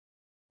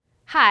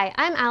Hi,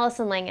 I'm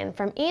Alyson Langon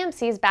from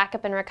EMC's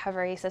Backup and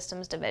Recovery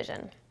Systems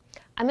Division.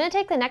 I'm going to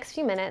take the next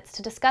few minutes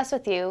to discuss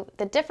with you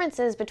the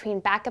differences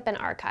between backup and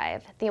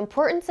archive, the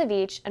importance of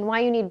each, and why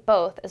you need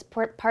both as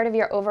part of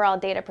your overall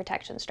data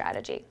protection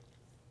strategy.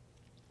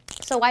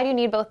 So why do you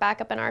need both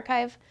backup and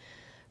archive?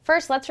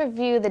 First, let's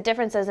review the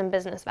differences in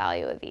business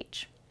value of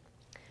each.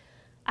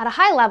 At a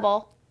high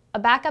level, a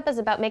backup is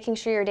about making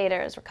sure your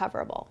data is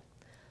recoverable,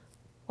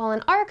 while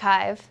an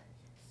archive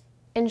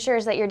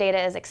ensures that your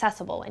data is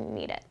accessible when you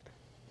need it.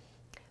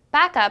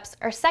 Backups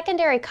are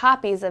secondary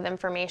copies of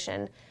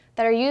information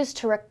that are used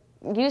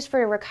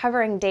for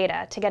recovering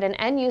data to get an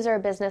end-user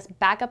business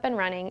back up and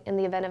running in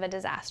the event of a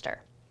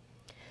disaster.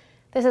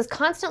 This is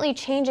constantly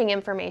changing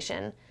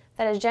information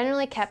that is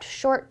generally kept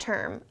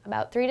short-term,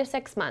 about 3 to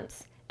 6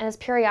 months, and is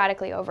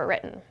periodically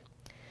overwritten.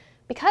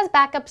 Because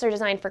backups are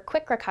designed for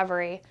quick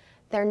recovery,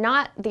 they're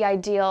not the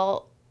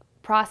ideal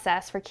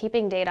process for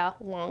keeping data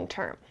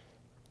long-term.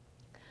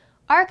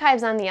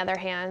 Archives, on the other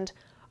hand,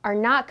 are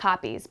not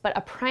copies, but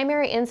a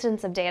primary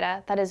instance of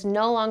data that is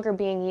no longer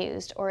being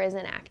used or is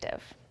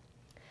inactive.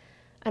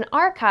 An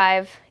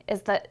archive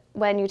is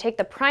when you take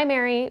the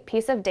primary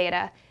piece of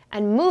data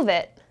and move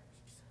it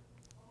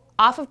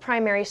off of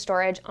primary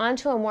storage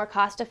onto a more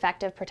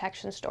cost-effective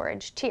protection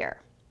storage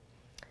tier.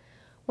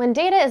 When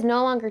data is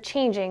no longer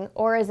changing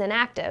or is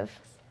inactive,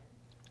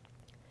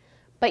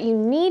 but you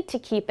need to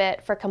keep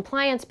it for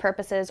compliance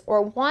purposes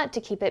or want to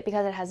keep it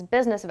because it has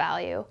business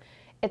value,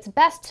 it's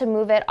best to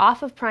move it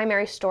off of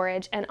primary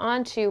storage and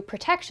onto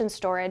protection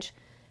storage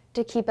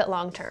to keep it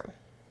long-term.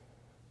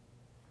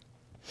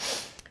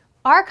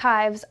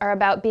 Archives are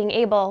about being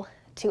able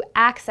to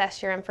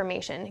access your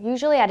information,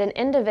 usually at an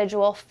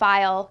individual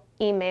file,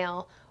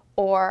 email,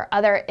 or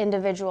other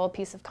individual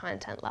piece of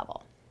content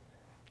level.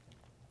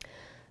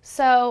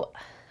 So,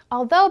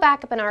 although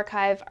backup and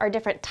archive are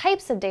different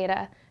types of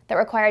data that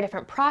require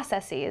different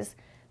processes,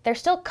 they're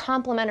still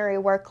complementary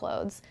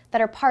workloads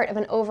that are part of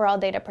an overall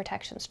data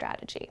protection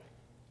strategy.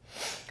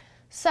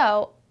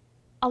 So,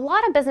 a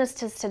lot of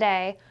businesses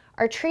today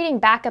are treating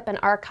backup and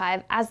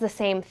archive as the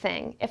same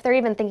thing, if they're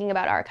even thinking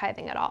about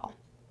archiving at all.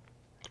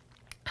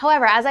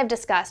 However, as I've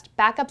discussed,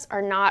 backups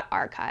are not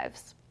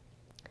archives.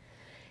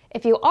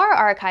 If you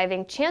are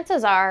archiving,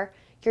 chances are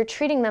you're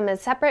treating them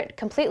as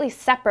completely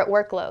separate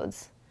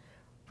workloads,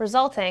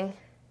 resulting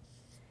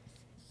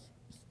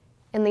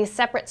in these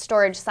separate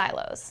storage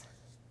silos.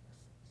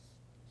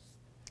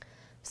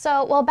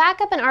 So while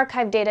backup and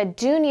archive data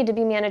do need to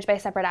be managed by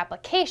separate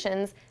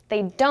applications,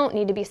 they don't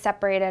need to be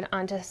separated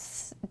onto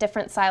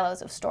different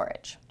silos of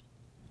storage.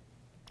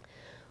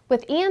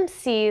 With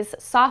EMC's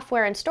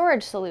software and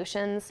storage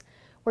solutions,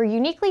 we're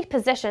uniquely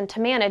positioned to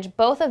manage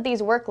both of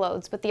these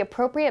workloads with the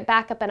appropriate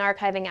backup and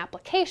archiving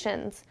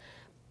applications,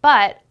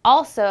 but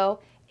also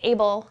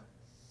able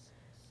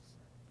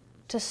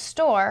to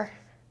store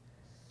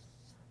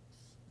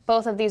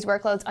both of these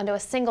workloads onto a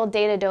single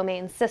data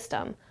domain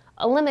system,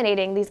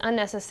 eliminating these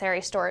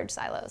unnecessary storage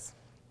silos.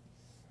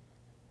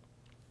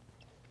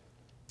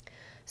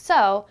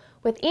 So,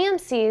 with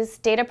EMC's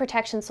data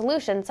protection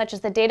solutions, such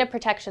as the Data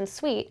Protection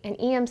Suite and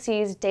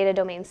EMC's data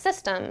domain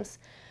systems,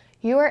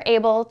 you are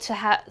able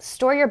to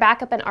store your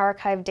backup and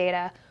archive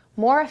data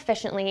more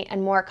efficiently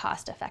and more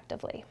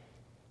cost-effectively.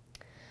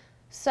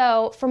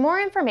 So, for more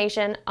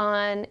information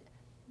on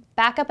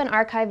backup and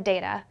archive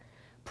data,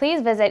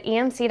 please visit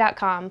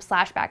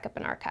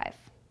emc.com/backupandarchive.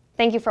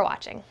 Thank you for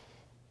watching.